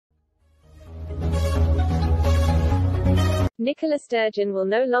Nicola Sturgeon will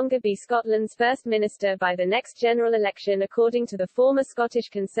no longer be Scotland's First Minister by the next general election, according to the former Scottish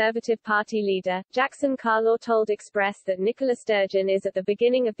Conservative Party leader. Jackson Carlaw told Express that Nicola Sturgeon is at the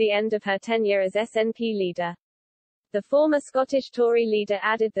beginning of the end of her tenure as SNP leader. The former Scottish Tory leader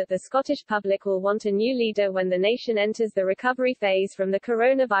added that the Scottish public will want a new leader when the nation enters the recovery phase from the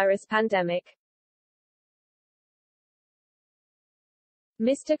coronavirus pandemic.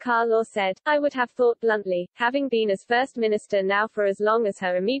 Mr. Carlaw said, "I would have thought bluntly, having been as First Minister now for as long as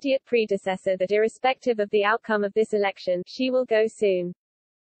her immediate predecessor, that irrespective of the outcome of this election, she will go soon.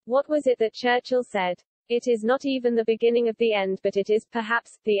 What was it that Churchill said? It is not even the beginning of the end, but it is,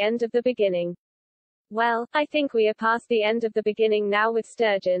 perhaps, the end of the beginning." Well, I think we are past the end of the beginning now with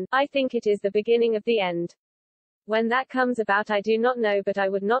Sturgeon. I think it is the beginning of the end. When that comes about I do not know, but I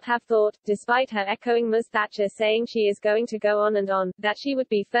would not have thought, despite her echoing Ms. Thatcher saying she is going to go on and on, that she would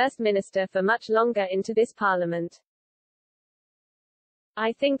be First Minister for much longer into this Parliament.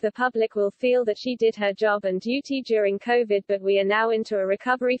 I think the public will feel that she did her job and duty during COVID, but we are now into a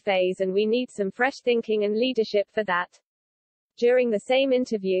recovery phase and we need some fresh thinking and leadership for that. During the same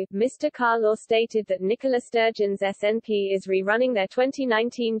interview, Mr. Carlaw stated that Nicola Sturgeon's SNP is rerunning their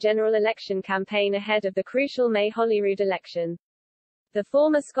 2019 general election campaign ahead of the crucial May Holyrood election. The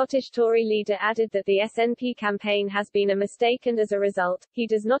former Scottish Tory leader added that the SNP campaign has been a mistake and as a result, he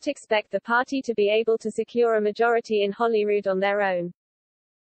does not expect the party to be able to secure a majority in Holyrood on their own.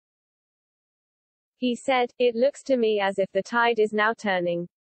 He said, "It looks to me as if the tide is now turning.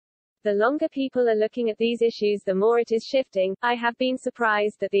 The longer people are looking at these issues, the more it is shifting. I have been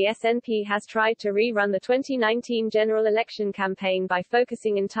surprised that the SNP has tried to rerun the 2019 general election campaign by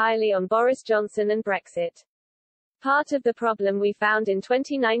focusing entirely on Boris Johnson and Brexit. Part of the problem we found in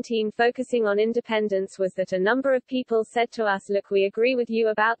 2019 focusing on independence was that a number of people said to us, look, we agree with you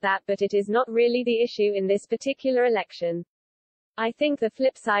about that, but it is not really the issue in this particular election. I think the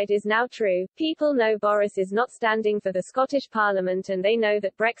flip side is now true. People know Boris is not standing for the Scottish Parliament and they know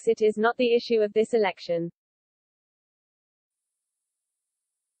that Brexit is not the issue of this election.